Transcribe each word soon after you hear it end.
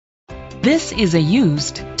This is a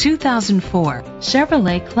used 2004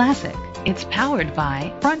 Chevrolet Classic. It's powered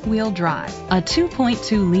by front-wheel drive, a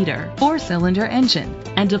 2.2-liter four-cylinder engine,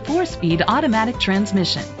 and a 4-speed automatic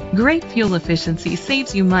transmission. Great fuel efficiency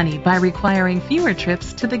saves you money by requiring fewer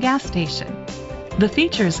trips to the gas station. The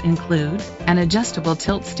features include an adjustable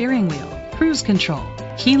tilt steering wheel, cruise control,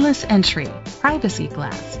 keyless entry, privacy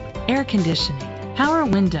glass, air conditioning, power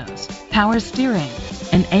windows, power steering,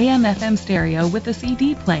 an AM/FM stereo with a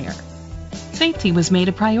CD player. Safety was made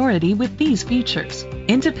a priority with these features: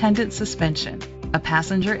 independent suspension, a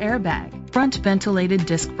passenger airbag, front ventilated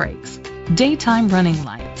disc brakes, daytime running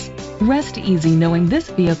lights. Rest easy knowing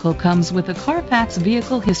this vehicle comes with a Carfax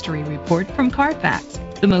Vehicle History Report from Carfax,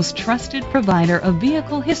 the most trusted provider of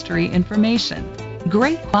vehicle history information.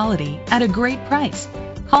 Great quality at a great price.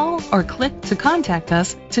 Call or click to contact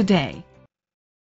us today.